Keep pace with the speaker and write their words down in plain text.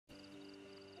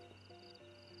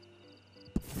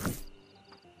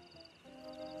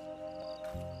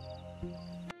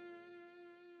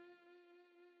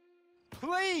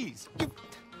please.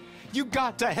 You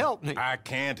got to help me. I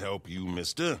can't help you,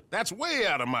 mister. That's way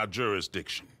out of my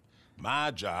jurisdiction.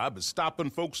 My job is stopping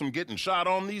folks from getting shot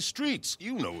on these streets.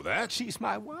 You know that. She's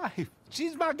my wife.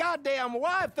 She's my goddamn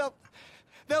wife.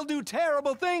 They'll do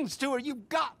terrible things to her. You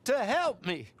got to help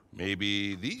me.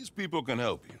 Maybe these people can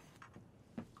help you.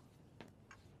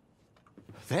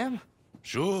 Them?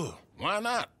 Sure, why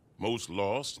not? Most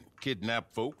lost and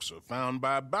kidnapped folks are found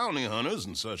by bounty hunters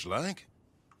and such like.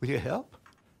 Will you help?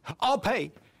 I'll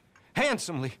pay.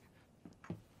 Handsomely.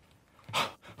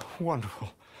 Wonderful.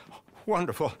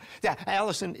 Wonderful. Yeah,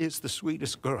 Allison is the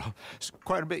sweetest girl. She's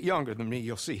quite a bit younger than me,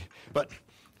 you'll see. But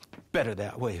better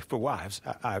that way for wives,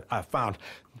 I found.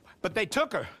 But they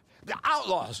took her. The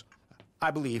outlaws,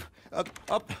 I believe.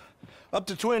 Up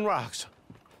to Twin Rocks.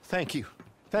 Thank you.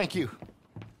 Thank you.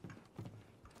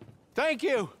 Thank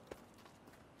you.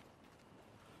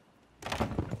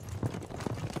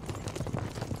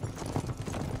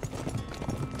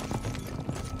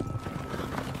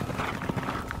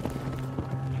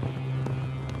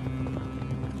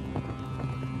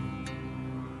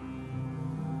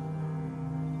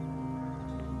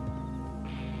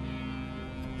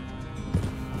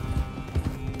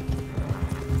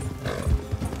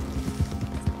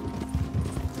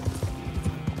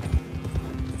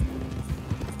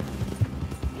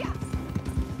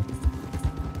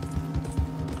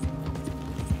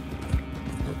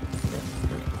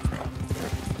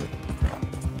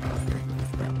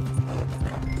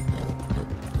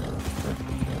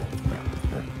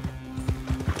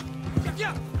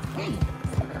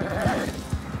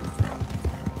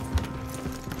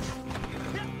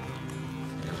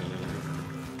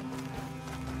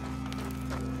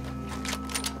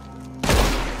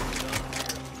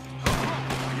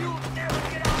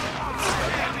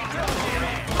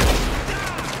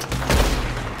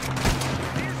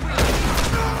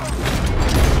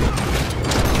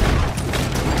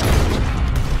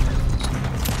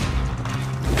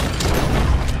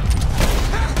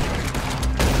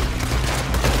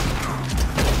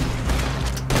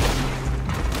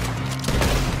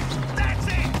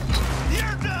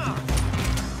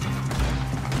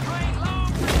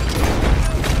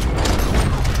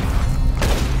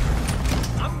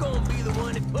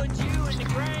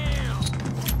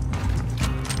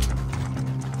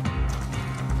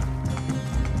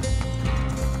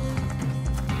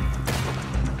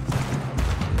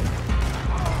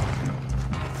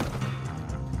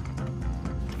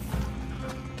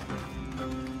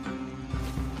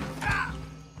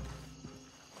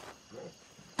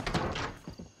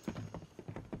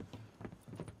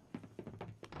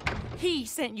 He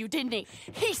sent you, didn't he?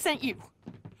 He sent you.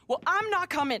 Well, I'm not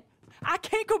coming. I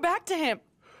can't go back to him.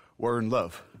 We're in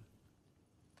love.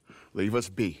 Leave us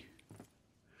be.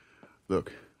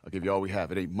 Look, I'll give you all we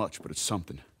have. It ain't much, but it's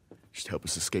something. Just help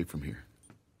us escape from here.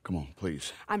 Come on,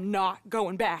 please. I'm not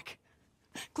going back.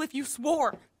 Cliff, you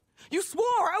swore. You swore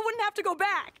I wouldn't have to go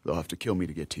back. They'll have to kill me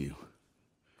to get to you.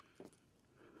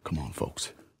 Come on,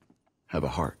 folks. Have a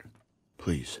heart.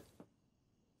 Please.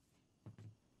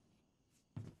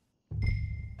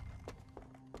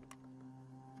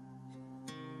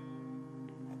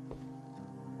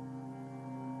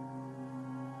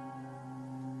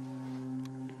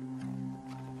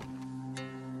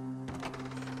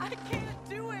 I can't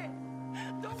do it.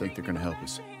 I think they're gonna help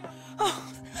us. Oh,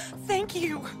 thank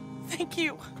you. Thank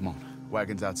you. Come on.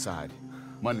 Wagon's outside.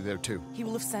 Money there, too. He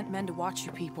will have sent men to watch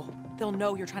you people. They'll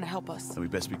know you're trying to help us. Then we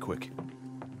best be quick.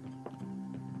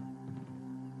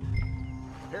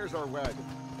 Here's our wagon.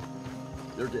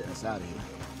 They're getting us out of here.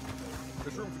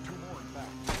 There's room for 2 more in back.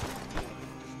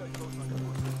 Just stay close on your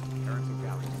horse. Aaron's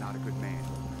O'Gallagher's not a good man.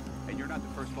 And you're not the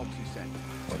first folks he sent.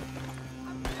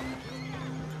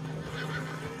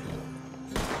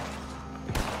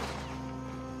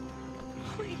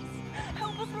 Please,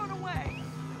 help us run away.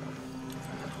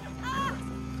 Ah!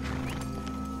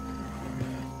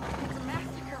 It's a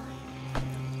massacre.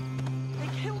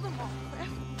 They killed them all, Cliff.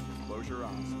 Close your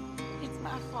eyes. It's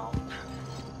my fault.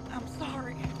 I'm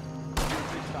sorry.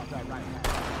 They stopped that right now.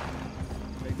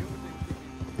 They knew what they did.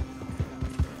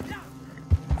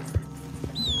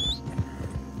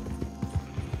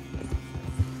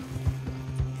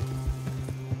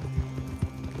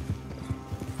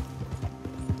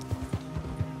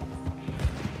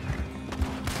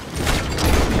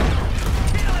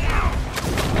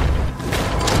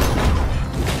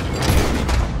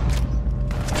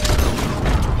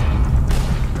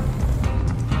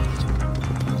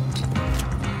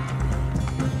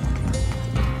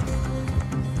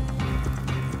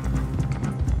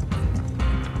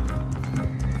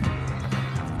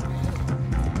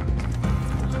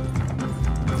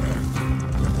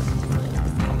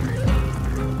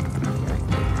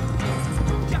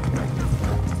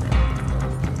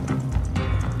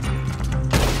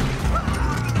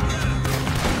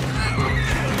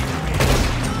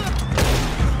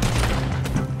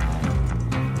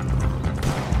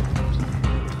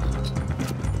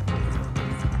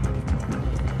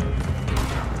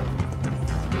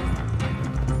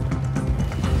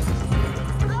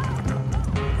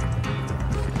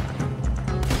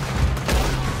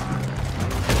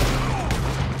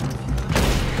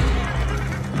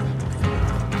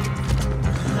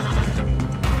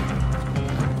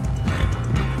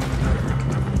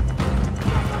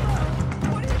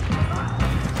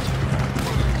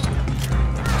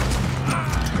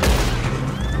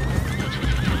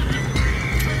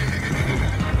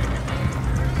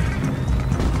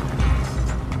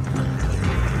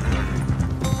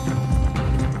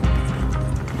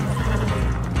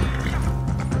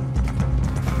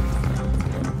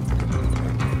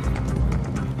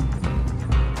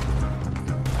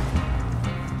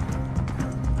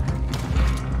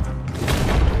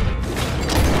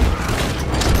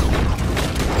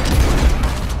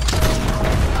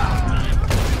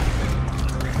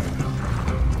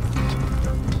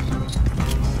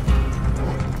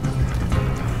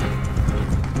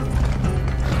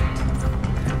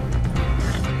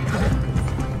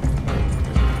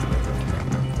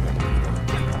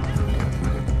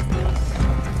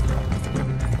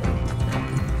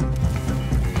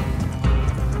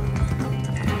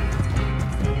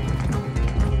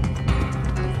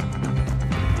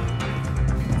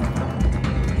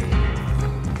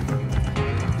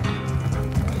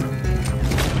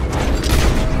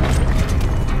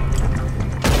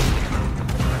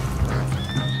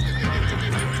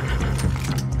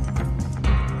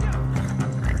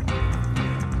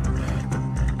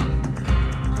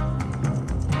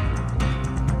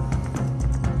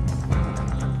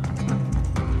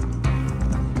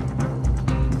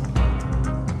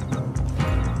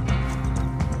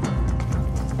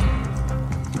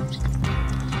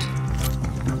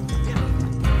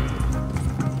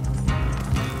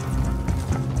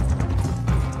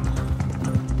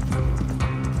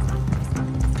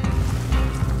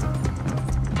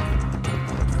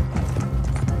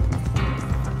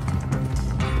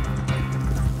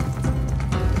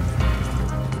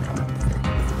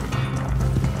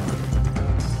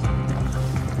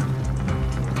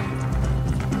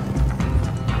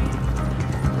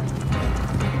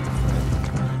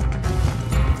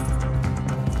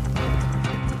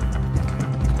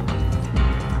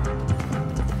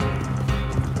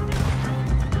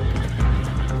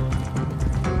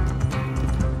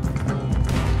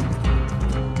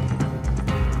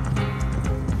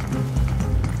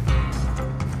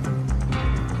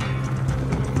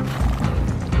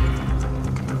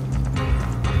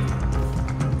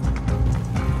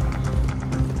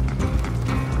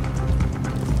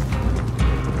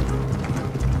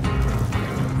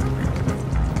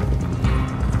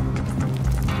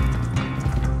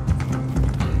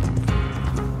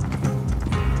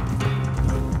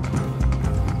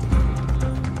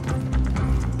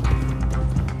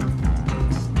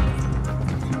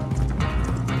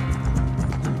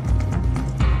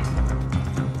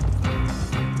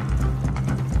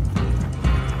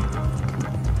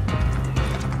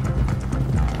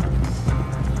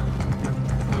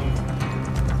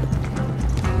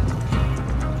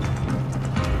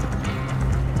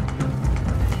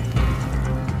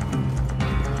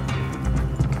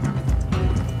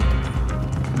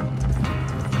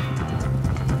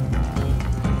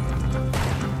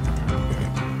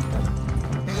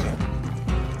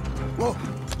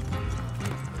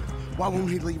 Why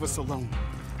won't he leave us alone?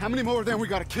 How many more of them we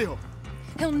gotta kill?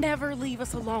 He'll never leave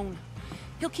us alone.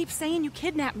 He'll keep saying you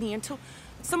kidnapped me until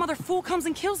some other fool comes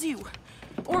and kills you.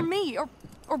 Or me,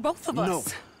 or both of us. No.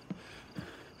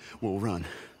 We'll run.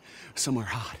 Somewhere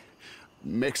hot.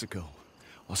 Mexico.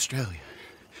 Australia.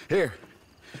 Here.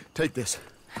 Take this.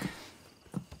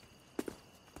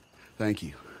 Thank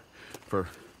you for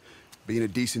being a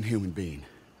decent human being.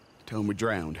 Tell him we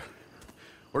drowned.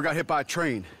 Or got hit by a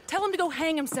train. Tell him to go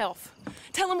hang himself.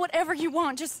 Tell him whatever you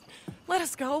want. Just let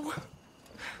us go.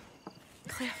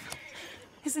 Cliff,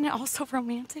 isn't it all so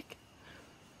romantic?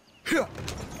 Yeah.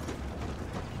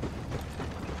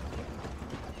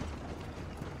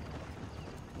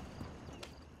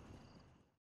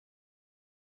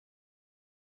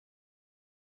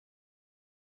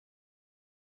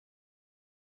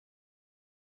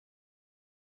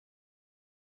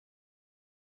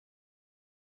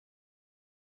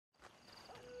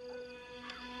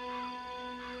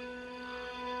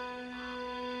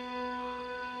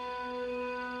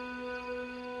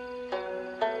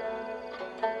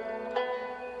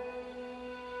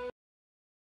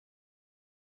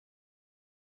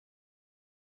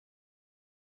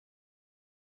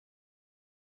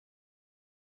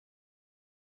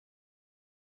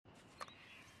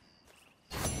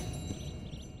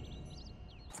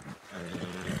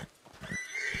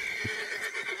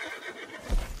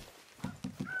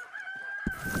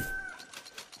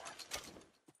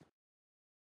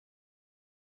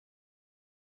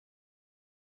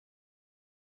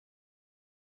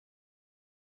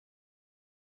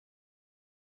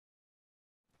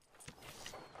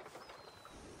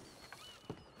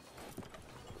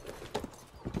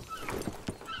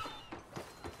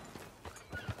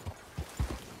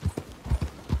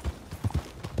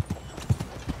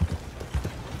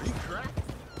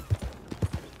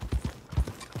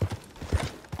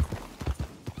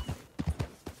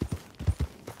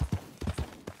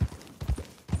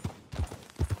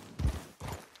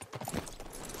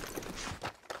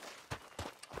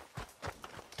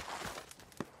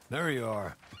 There you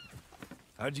are.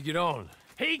 How'd you get on?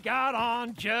 He got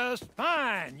on just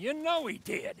fine. You know he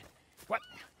did. What?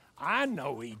 I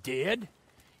know he did.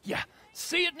 You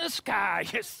see it in the sky.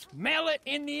 You smell it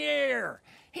in the air.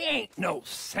 He ain't no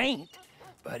saint,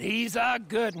 but he's a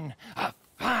good un, a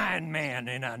fine man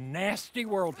in a nasty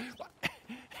world.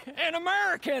 An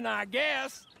American, I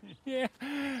guess. Yeah.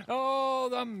 Oh,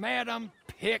 the madam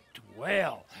picked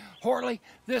well. Horley,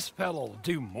 this fellow'll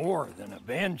do more than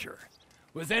avenge her.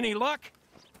 With any luck,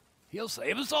 he'll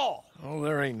save us all. Oh,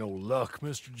 there ain't no luck,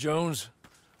 Mr. Jones.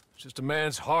 It's just a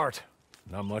man's heart,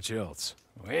 not much else.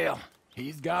 Well,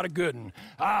 he's got a good one,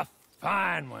 a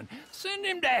fine one. Send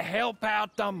him to help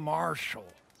out the marshal.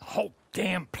 The whole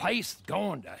damn place is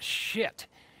going to shit.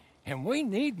 And we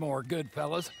need more good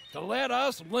fellas to let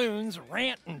us loons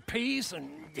rant in peace and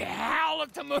howl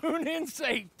at the moon in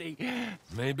safety.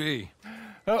 Maybe.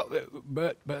 Oh,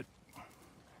 but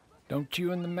don't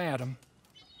you and the madam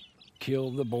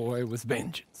kill the boy with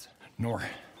vengeance, nor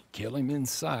kill him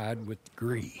inside with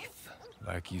grief.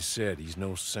 Like you said, he's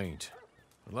no saint.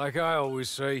 But like I always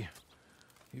say,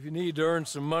 if you need to earn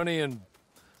some money and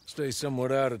stay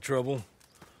somewhat out of trouble,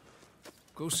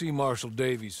 go see Marshal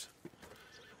Davies.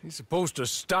 He's supposed to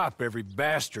stop every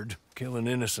bastard killing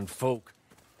innocent folk.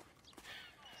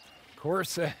 Of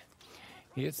course,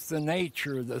 it's the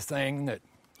nature of the thing that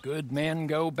good men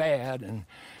go bad, and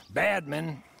bad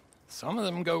men, some of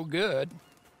them go good.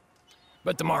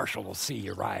 But the marshal will see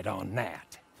you right on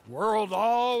that. World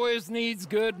always needs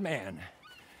good men,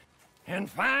 and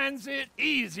finds it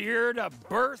easier to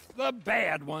birth the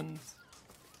bad ones.